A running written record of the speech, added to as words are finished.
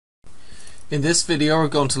In this video we're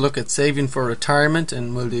going to look at saving for retirement,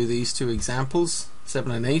 and we'll do these two examples,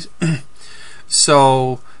 7 and 8.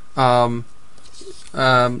 So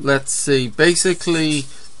let's see, basically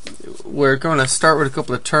we're going to start with a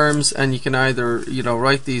couple of terms, and you can either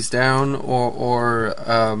write these down or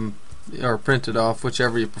print it off,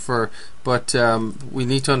 whichever you prefer, but we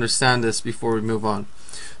need to understand this before we move on.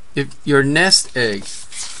 If your nest egg,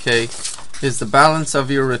 okay, is the balance of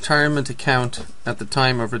your retirement account at the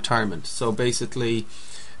time of retirement. So basically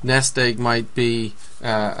nest egg might be,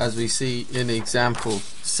 as we see in example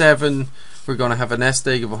 7, we're going to have a nest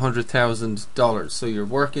egg of $100,000. So you're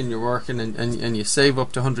working and you save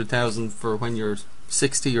up to $100,000 for when you're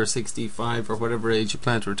 60 or 65 or whatever age you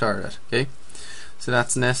plan to retire at. Okay, so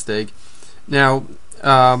that's nest egg. Now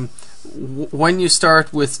when you start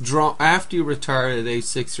after you retire at age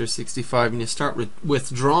 60 or 65 and you start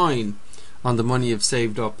withdrawing on the money you've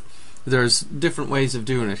saved up, there's different ways of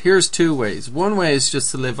doing it. Here's two ways. One way is just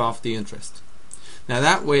to live off the interest. Now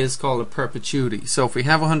that way is called a perpetuity. So if we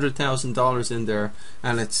have $100,000 in there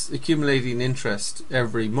and it's accumulating interest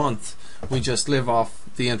every month, we just live off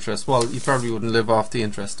the interest. Well, you probably wouldn't live off the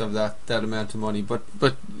interest of that amount of money, but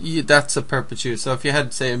that's a perpetuity. So if you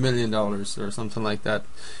had, say, $1 million or something like that,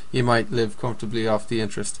 you might live comfortably off the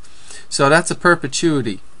interest. So that's a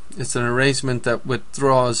perpetuity. It's an arrangement that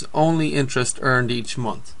withdraws only interest earned each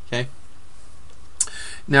month. Okay.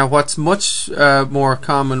 Now, what's much more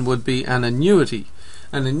common would be an annuity.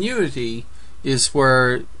 An annuity is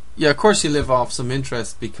where, of course, you live off some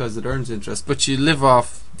interest because it earns interest, but you live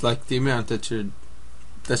off like the amount that you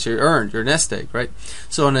earned, your nest egg, right?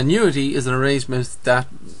 So an annuity is an arrangement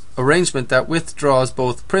that withdraws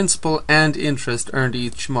both principal and interest earned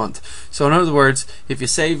each month. So in other words, if you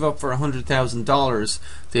save up for $100,000,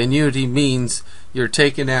 the annuity means you're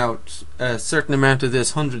taking out a certain amount of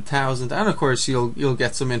this $100,000, and of course you'll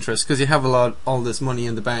get some interest because you have all this money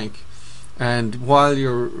in the bank. And while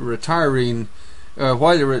you're retiring,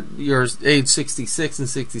 while you're age 66 and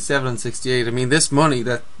 67 and 68, I mean, this money,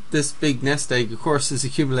 this big nest egg, of course, is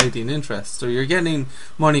accumulating interest. So you're getting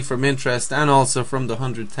money from interest and also from the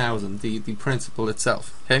 $100,000, the principal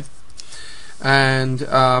itself. Okay, and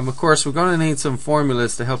of course we're going to need some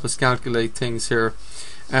formulas to help us calculate things here.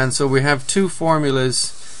 And so we have two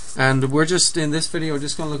formulas, and we're just in this video we're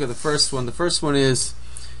just going to look at the first one. The first one is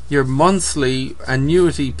your monthly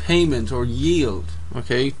annuity payment or yield,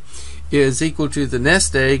 okay, is equal to the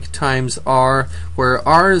nest egg times R, where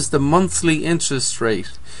R is the monthly interest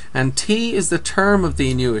rate and T is the term of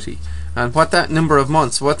the annuity. And what that number of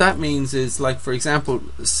months, what that means is, like for example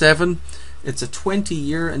 7, it's a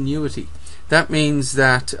 20-year annuity. That means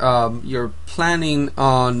that you're planning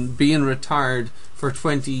on being retired for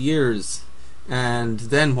 20 years, and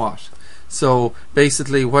then what? So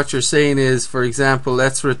basically what you're saying is, for example,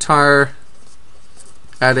 let's retire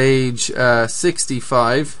at age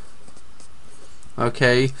 65,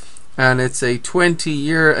 okay, and it's a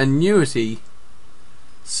 20-year annuity.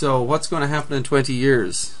 So what's going to happen in 20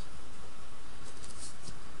 years?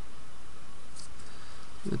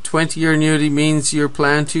 The 20-year annuity means you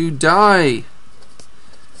plan to die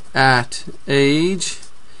at age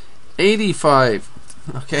 85,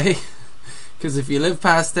 okay? Because if you live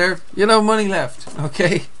past there, you have money left,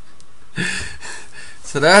 okay?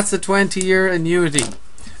 So that's a 20-year annuity.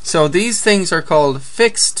 So these things are called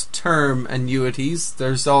fixed term annuities.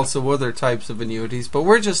 There's also other types of annuities, but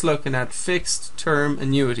we're just looking at fixed term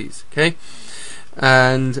annuities, okay?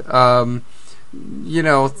 And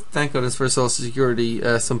thank goodness for Social Security,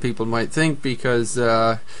 some people might think, because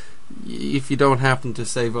if you don't happen to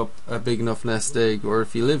save up a big enough nest egg, or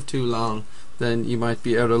if you live too long, then you might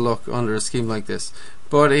be out of luck under a scheme like this.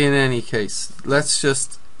 But in any case, let's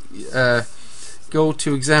just go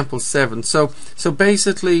to example 7. So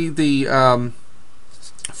basically the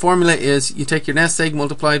formula is you take your nest egg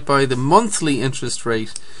multiplied by the monthly interest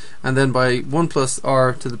rate and then by 1 plus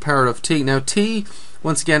R to the power of T. Now T,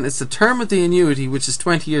 once again, it's the term of the annuity, which is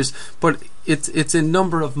 20 years, but it's in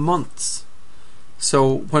number of months.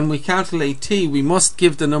 So when we calculate T, we must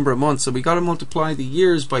give the number of months. So we got to multiply the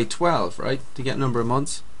years by 12, right, to get number of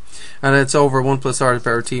months. And it's over 1 plus R to the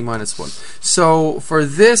power T minus 1. So for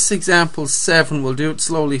this example 7, we'll do it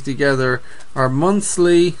slowly together. Our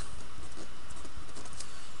monthly,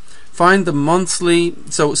 find the monthly,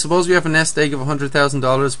 so suppose we have a nest egg of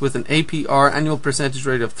 $100,000 with an APR, annual percentage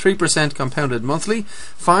rate of 3% compounded monthly.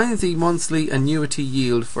 Find the monthly annuity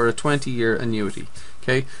yield for a 20-year annuity.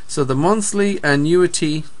 Okay, so the monthly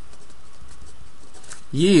annuity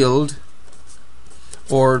yield,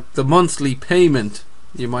 or the monthly payment,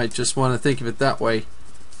 you might just want to think of it that way.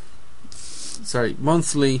 Sorry,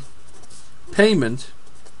 monthly payment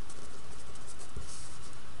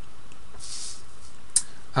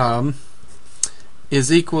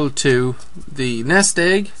is equal to the nest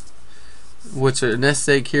egg, which a nest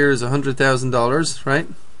egg here is $100,000, right?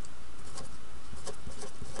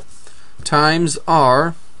 Times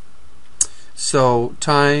R. So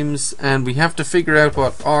times, and we have to figure out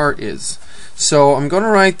what R is. So I'm going to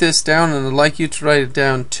write this down, and I'd like you to write it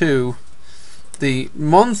down too. The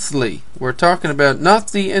monthly, we're talking about not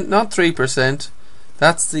 3%,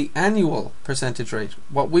 that's the annual percentage rate.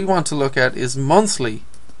 What we want to look at is monthly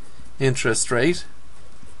interest rate.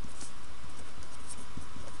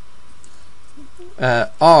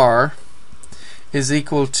 R is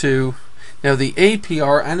equal to, now the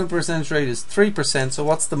APR, annual percentage rate, is 3%, so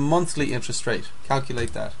what's the monthly interest rate?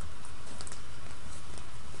 Calculate that.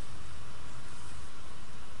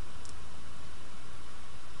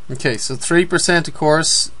 Okay, so 3%, of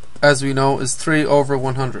course, as we know, is 3 over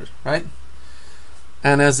 100, right?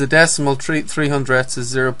 And as a decimal, 3 hundredths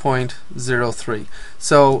is 0.03.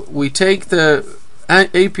 So we take the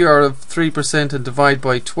APR of 3% and divide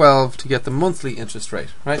by 12 to get the monthly interest rate,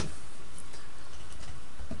 right?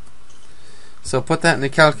 So put that in the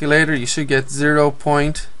calculator, you should get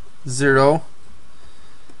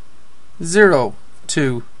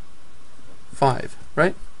 0.0025,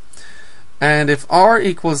 right? And if R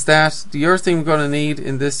equals that, the other thing we're going to need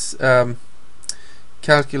in this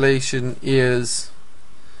calculation is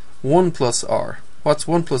 1 plus R. What's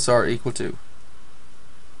 1 plus R equal to?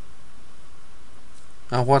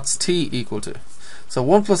 Now what's T equal to? So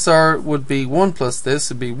 1 plus R would be 1 plus this,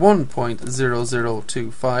 would be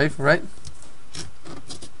 1.0025, right?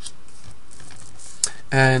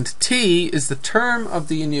 And T is the term of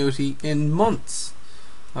the annuity in months.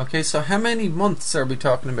 Okay, so how many months are we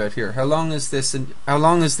talking about here? How long is this? And how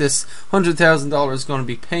long is this $100,000 going to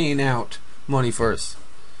be paying out money for us?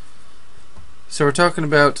 So we're talking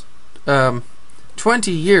about 20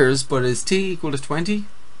 years, but is T equal to 20?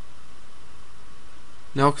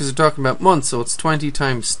 No, because we're talking about months, so it's 20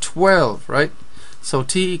 times 12, right? So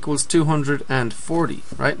T equals 240,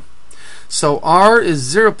 right? So R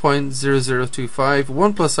is 0.0025,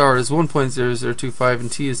 1 plus R is 1.0025, and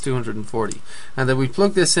T is 240. And then we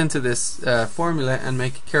plug this into this formula and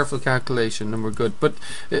make a careful calculation, and we're good. But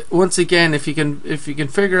once again, if you can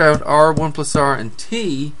figure out R, 1 plus R, and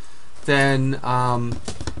T, then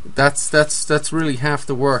that's really half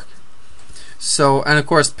the work. So, and of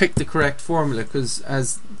course, pick the correct formula, because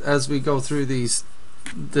as we go through this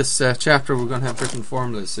chapter, we're going to have different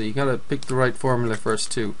formulas, so you got to pick the right formula first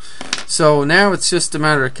too. So now it's just a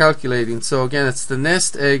matter of calculating. So again, it's the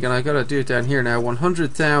nest egg, and I got to do it down here now.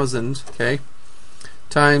 100,000, okay,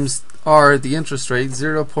 times R, the interest rate,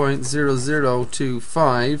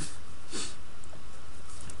 0.0025,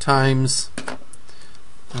 times,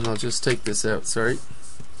 and I'll just take this out. Sorry.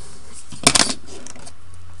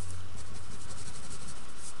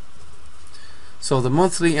 So the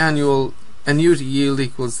monthly annual annuity yield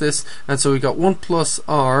equals this, and so we got 1 plus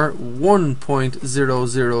R,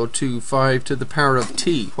 1.0025 to the power of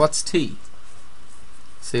T. What's T?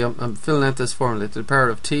 See, I'm filling out this formula. To the power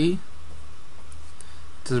of T,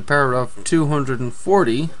 to the power of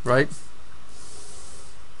 240, right?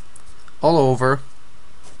 All over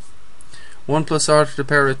 1 plus R to the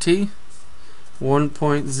power of T,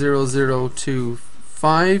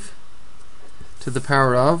 1.0025 to the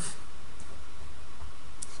power of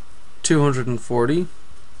 240,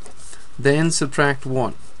 then subtract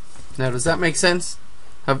 1. Now does that make sense?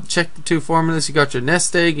 Have checked the two formulas. You got your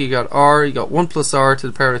nest egg, you got R, you got 1 plus R to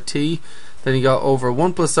the power of T, then you got over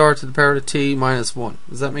 1 plus R to the power of T minus 1.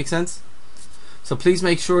 Does that make sense? So please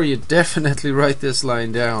make sure you definitely write this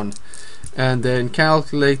line down and then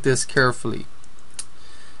calculate this carefully.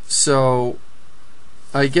 So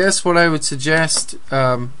I guess what I would suggest,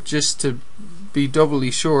 just to be doubly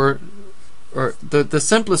sure, or the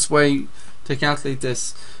simplest way to calculate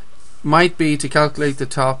this might be to calculate the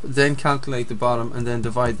top, then calculate the bottom, and then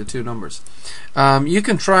divide the two numbers. You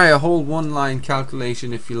can try a whole one-line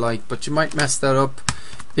calculation if you like, but you might mess that up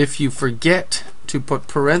if you forget to put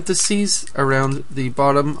parentheses around the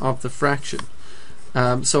bottom of the fraction.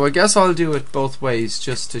 So I guess I'll do it both ways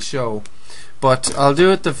just to show. But I'll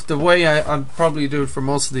do it the way I'll probably do it for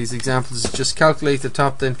most of these examples, is just calculate the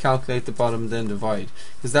top, then calculate the bottom, then divide,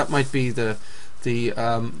 because that might be the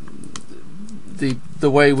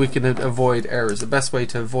way we can avoid errors, the best way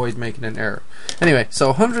to avoid making an error. Anyway, so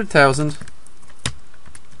 100,000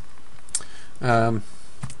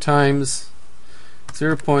 times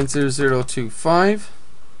 0.0025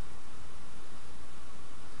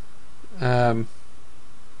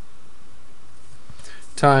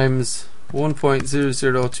 times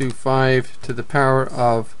 1.0025 to the power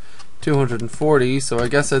of 240. So I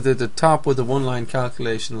guess I did the top with a one-line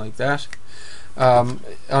calculation like that. On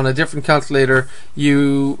a different calculator,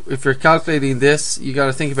 if you're calculating this, you got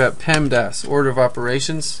to think about PEMDAS, order of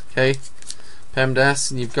operations. Okay,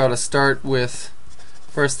 PEMDAS, and you've got to start with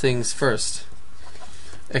first things first.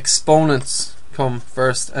 Exponents come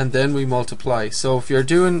first, and then we multiply. So if you're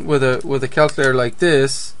doing with a calculator like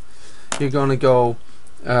this, you're going to go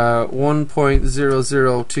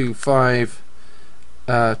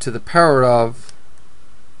 1.0025 to the power of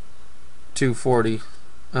 240,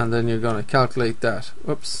 and then you're going to calculate that.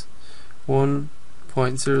 Oops,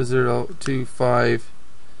 1.0025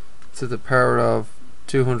 to the power of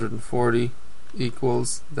 240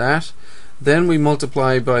 equals that. Then we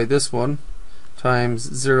multiply by this one times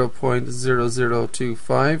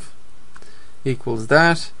 0.0025 equals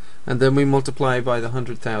that, and then we multiply by the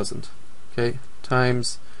 100,000. Okay,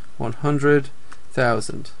 times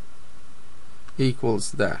 100,000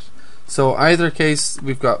 equals that. So either case,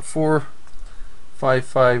 we've got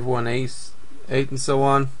 45518 and so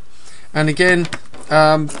on. And again,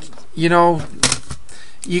 you know,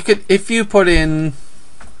 you could, if you put in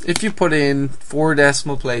 4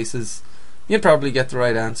 decimal places, you'd probably get the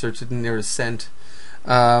right answer to the nearest cent.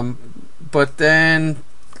 But then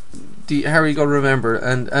how are you going to remember?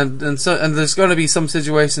 And there's going to be some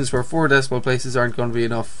situations where 4 decimal places aren't going to be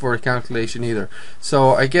enough for a calculation either.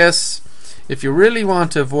 So I guess if you really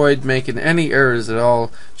want to avoid making any errors at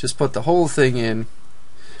all, just put the whole thing in,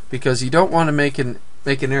 because you don't want to make an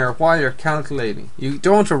error while you're calculating. You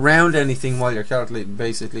don't want to round anything while you're calculating,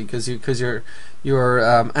 basically, because your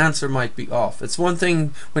answer might be off. It's one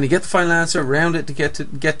thing when you get the final answer, round it to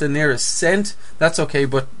get the nearest cent. That's okay,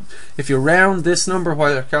 but if you round this number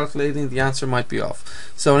while you're calculating, the answer might be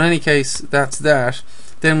off. So in any case, that's that.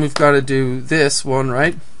 Then we've got to do this one,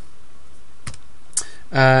 right?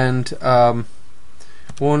 And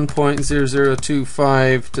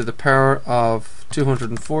 1.0025 to the power of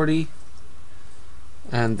 240,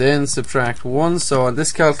 and then subtract 1. So on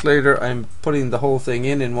this calculator, I'm putting the whole thing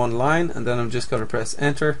in one line, and then I'm just going to press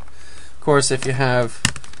enter. Of course, if you have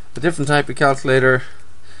a different type of calculator,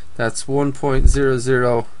 that's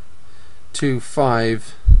 1.0025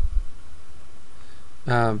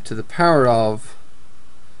 to the power of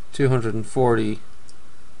 240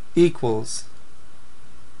 equals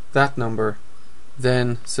that number,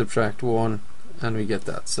 then subtract 1, and we get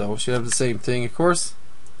that. So we should have the same thing, of course.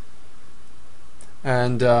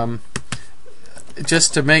 And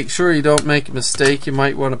just to make sure you don't make a mistake, you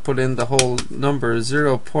might want to put in the whole number,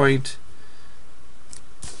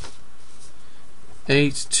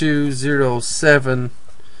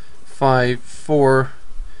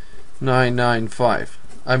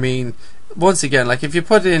 I mean, once again, like if you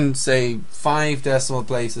put in, say, 5 decimal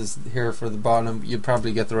places here for the bottom, you'd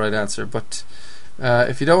probably get the right answer. But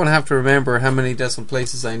if you don't have to remember how many decimal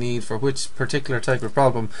places I need for which particular type of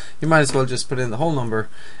problem, you might as well just put in the whole number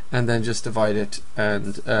and then just divide it,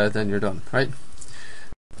 and then you're done, right?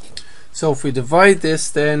 So if we divide this,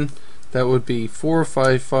 then that would be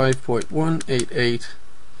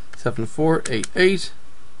 455.1887488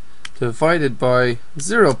 divided by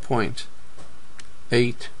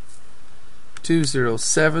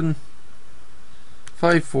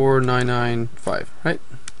 0.820754,995, right?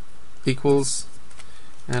 Equals,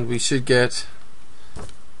 and we should get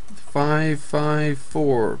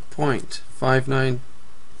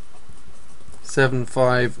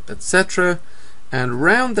 554.5975, etc., and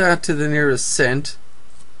round that to the nearest cent.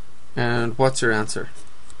 And what's your answer?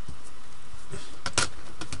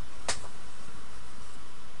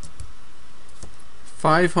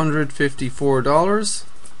 $554.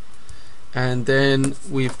 And then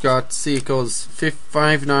we've got, see, it goes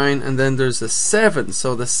 59, and then there's a 7,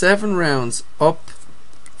 so the 7 rounds up,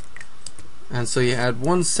 and so you add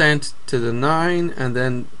 1 cent to the 9, and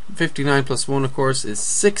then 59 plus 1, of course, is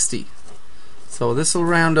 60. So this will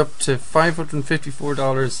round up to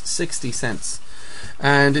 $554.60.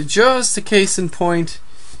 And just a case in point,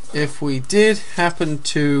 if we did happen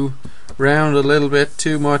to round a little bit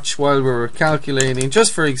too much while we were calculating,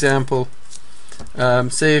 just for example,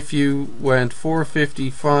 say if you went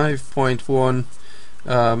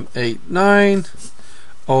 455.189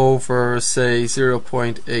 over, say,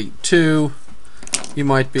 0.82, you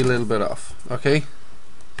might be a little bit off. Okay,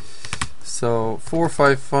 so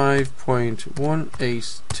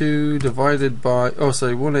 455.182 divided by,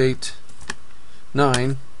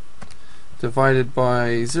 189 divided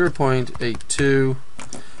by 0.82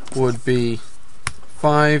 would be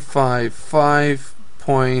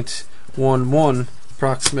 555.11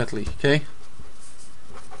 approximately. Okay,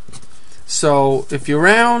 so if you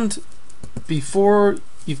round before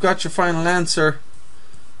you've got your final answer,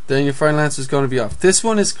 then your final answer is going to be off. This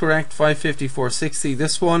one is correct, 554.60.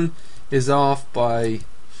 This one is off by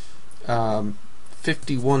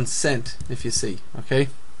 51 cent, if you see. Okay,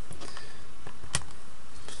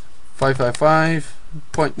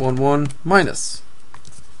 555.11 minus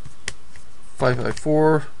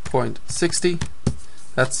 554.60.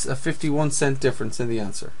 That's a 51 cent difference in the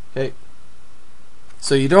answer. Okay,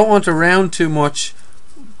 so you don't want to round too much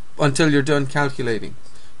until you're done calculating.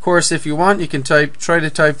 Of course, if you want, you can try to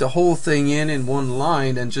type the whole thing in one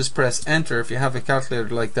line and just press enter if you have a calculator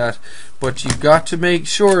like that. But you've got to make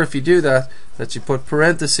sure, if you do that, that you put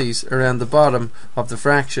parentheses around the bottom of the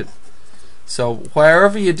fraction. So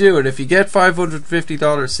wherever you do it, if you get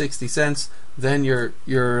 $550.60, then you're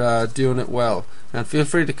doing it well. And feel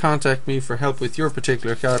free to contact me for help with your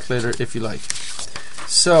particular calculator if you like.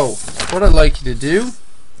 So what I'd like you to do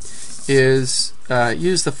is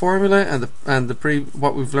use the formula and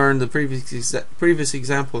what we've learned the previous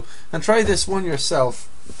example, and try this one yourself.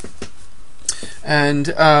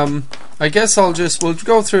 And I guess we'll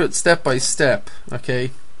go through it step by step.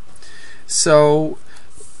 Okay, so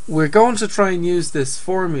we're going to try and use this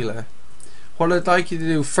formula. What I'd like you to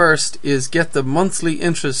do first is get the monthly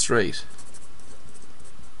interest rate.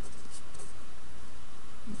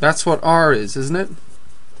 That's what R is, isn't it?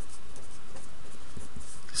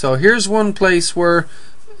 So here's one place where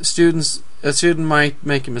a student might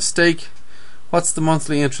make a mistake. What's the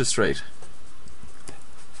monthly interest rate?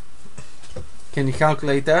 Can you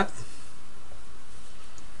calculate that?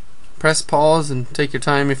 Press pause and take your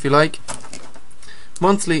time if you like.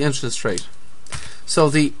 Monthly interest rate. So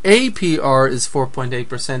the APR is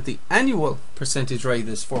 4.8%. The annual percentage rate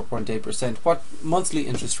is 4.8%. What monthly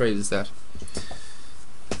interest rate is that?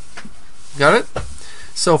 Got it?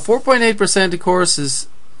 So 4.8%, of course, is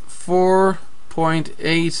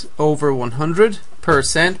 4.8 over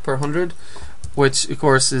 100% per 100, which of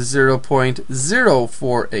course is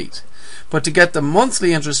 0.048. But to get the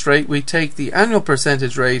monthly interest rate, we take the annual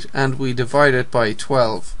percentage rate and we divide it by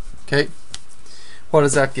 12. Okay, what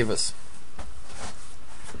does that give us?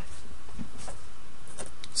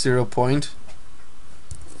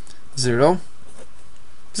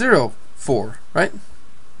 0.004, right?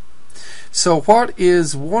 So what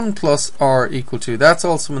is 1 plus R equal to? That's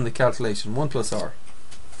also in the calculation. 1 plus R.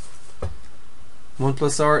 1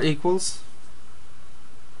 plus R equals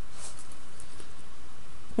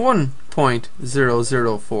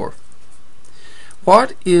 1.004.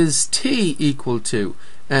 What is T equal to?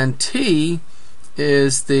 And T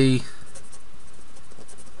is the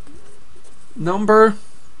number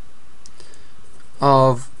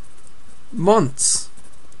of months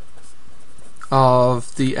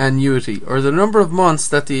of the annuity, or the number of months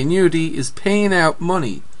that the annuity is paying out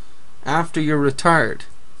money after you're retired.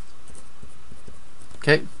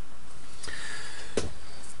 Okay,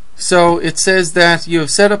 so it says that you have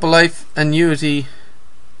set up a life annuity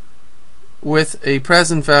with a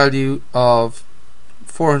present value of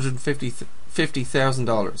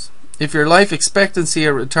 $450,000. If your life expectancy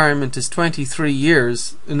at retirement is 23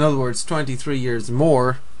 years, in other words 23 years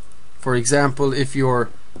more, for example, if you're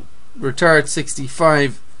retired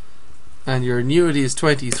 65 and your annuity is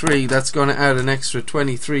 23, that's going to add an extra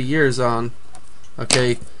 23 years on.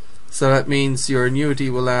 Okay, so that means your annuity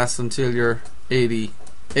will last until you're 88.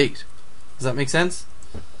 Does that make sense?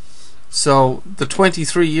 So the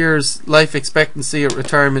 23 years life expectancy at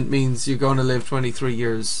retirement means you're going to live 23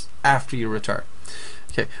 years after you retire.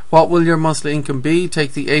 Okay, what will your monthly income be?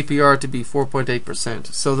 Take the APR to be 4.8%.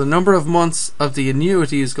 So the number of months of the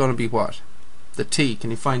annuity is going to be what? The T.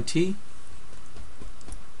 Can you find T?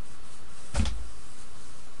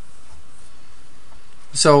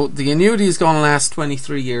 So the annuity is going to last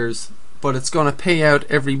 23 years, but it's going to pay out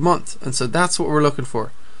every month, and so that's what we're looking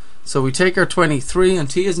for. So we take our 23, and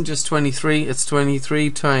T isn't just 23, it's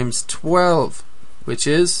 23 times 12, which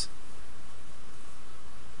is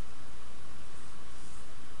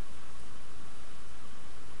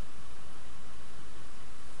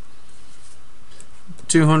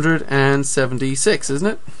 $276, isn't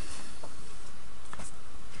it?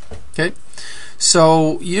 Okay,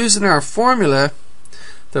 so using our formula,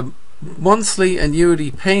 the monthly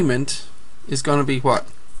annuity payment is going to be what?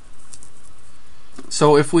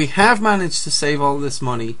 So if we have managed to save all this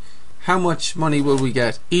money, how much money will we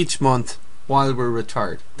get each month while we're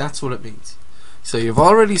retired? That's what it means. So you've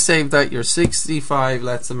already saved that, you're 65,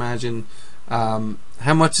 let's imagine.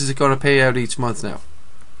 How much is it going to pay out each month now?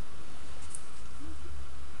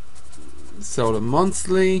 So the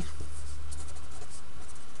monthly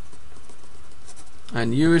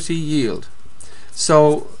annuity yield.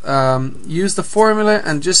 So use the formula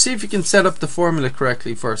and just see if you can set up the formula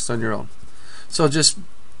correctly first on your own. So just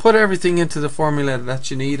put everything into the formula that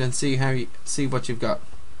you need and see what you've got.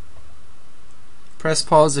 Press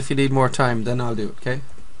pause if you need more time, then I'll do it, okay?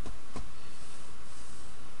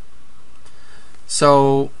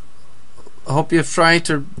 So I hope you've tried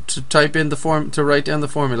to type in to write down the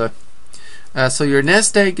formula. So your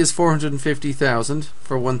nest egg is 450,000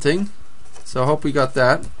 for one thing. So I hope we got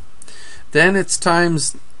that. Then it's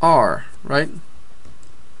times R, right?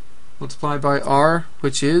 Multiply by R,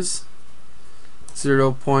 which is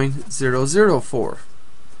 0.004.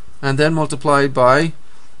 And then multiply by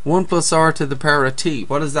 1 plus R to the power of t.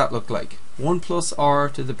 What does that look like? 1 plus R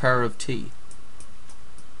to the power of t.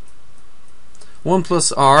 1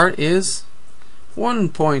 plus R is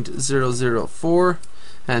 1.004,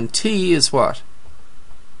 and t is what?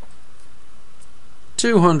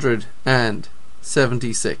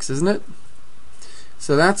 276, isn't it?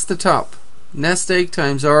 So that's the top. Nest egg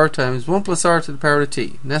times R times 1 plus R to the power of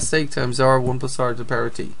t. Nest egg times R, 1 plus R to the power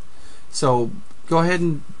of t. So go ahead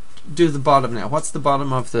and do the bottom now. What's the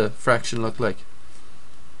bottom of the fraction look like?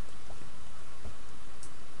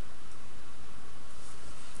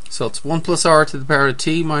 So it's 1 plus R to the power of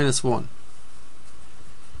t minus 1.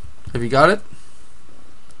 Have you got it?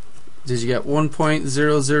 Did you get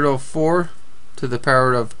 1.004 to the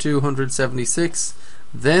power of 276?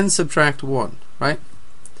 Then subtract 1, right?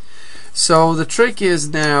 So the trick is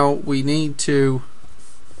now we need to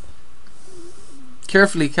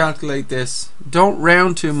carefully calculate this. Don't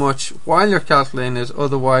round too much while you're calculating it,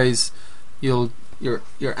 otherwise your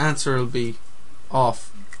answer will be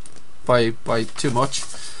off by too much.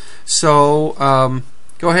 So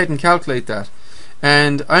go ahead and calculate that,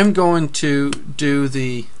 and I'm going to do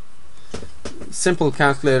the simple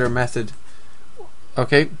calculator method.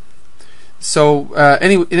 Okay, so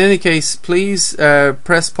in any case, please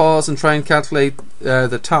press pause and try and calculate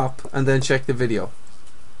the top, and then check the video.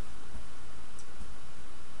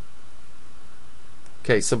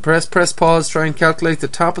 Okay, so press pause, try and calculate the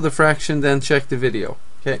top of the fraction, then check the video.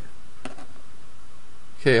 Okay.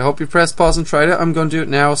 Okay, I hope you press pause and tried it. I'm going to do it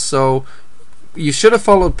now. So you should have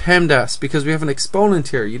followed PEMDAS because we have an exponent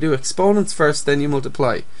here. You do exponents first, then you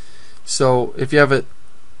multiply. So if you have it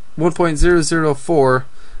 1.004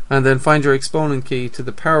 and then find your exponent key to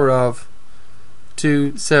the power of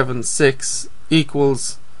 276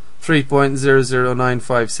 equals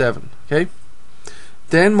 3.00957. Okay?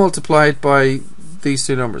 Then multiply it by these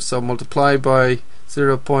two numbers. So multiply by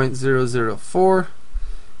 0.004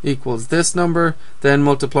 equals this number, then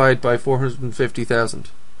multiplied by 450,000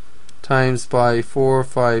 times by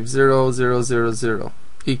 450,000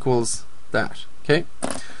 equals that. Okay,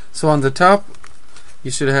 so on the top you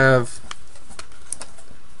should have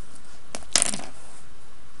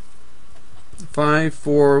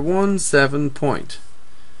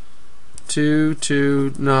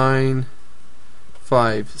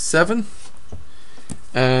 5417.22957,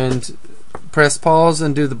 and press pause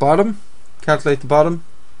and do the bottom, calculate the bottom.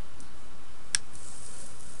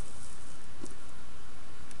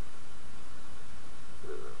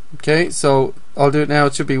 Okay, so I'll do it now.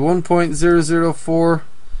 It should be 1.004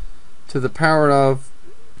 to the power of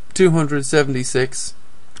 276,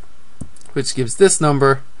 which gives this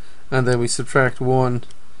number, and then we subtract 1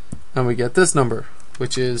 and we get this number,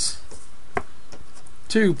 which is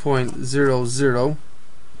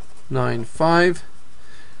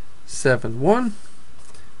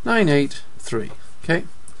 2.009571983. Okay,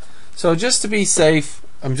 so just to be safe,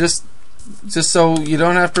 I'm just so you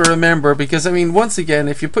don't have to remember, because I mean, once again,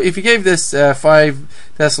 if you gave this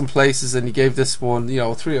 5 decimal places and you gave this one,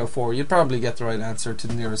 3 or 4, you'd probably get the right answer to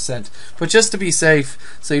the nearest cent. But just to be safe,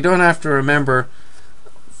 so you don't have to remember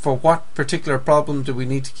for what particular problem do we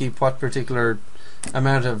need to keep what particular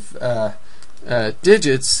amount of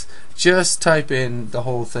digits, just type in the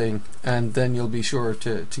whole thing and then you'll be sure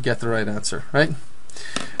to get the right answer, right?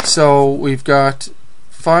 So we've got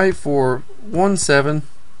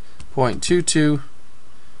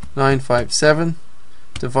 5417.22957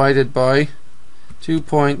 divided by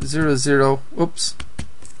 2.00. Oops.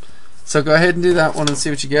 So go ahead and do that one and see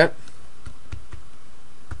what you get.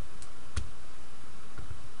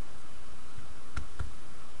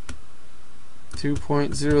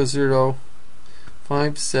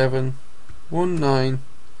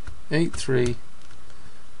 $2.00571983,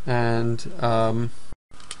 and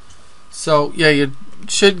so yeah, you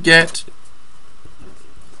should get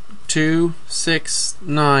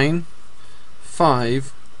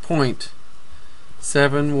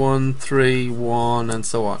 2,695.7131 and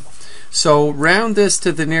so on. So round this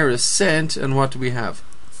to the nearest cent, and what do we have?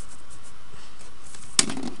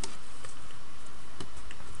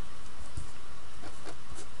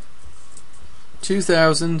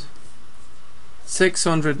 $2,695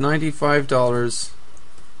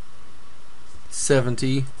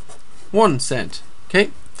 $695.71.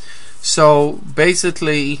 Okay, so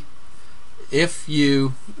basically, if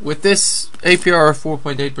you, with this APR of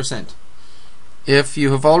 4.8%, if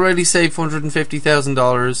you have already saved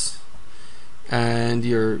 $150,000 and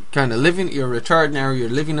you're kind of living, you're retired now, you're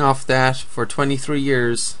living off that for 23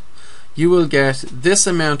 years, you will get this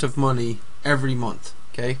amount of money every month.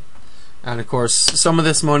 Okay, and of course, some of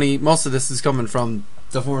this money, most of this is coming from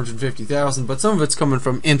the 450,000, but some of it's coming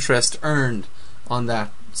from interest earned on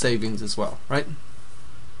that savings as well, right?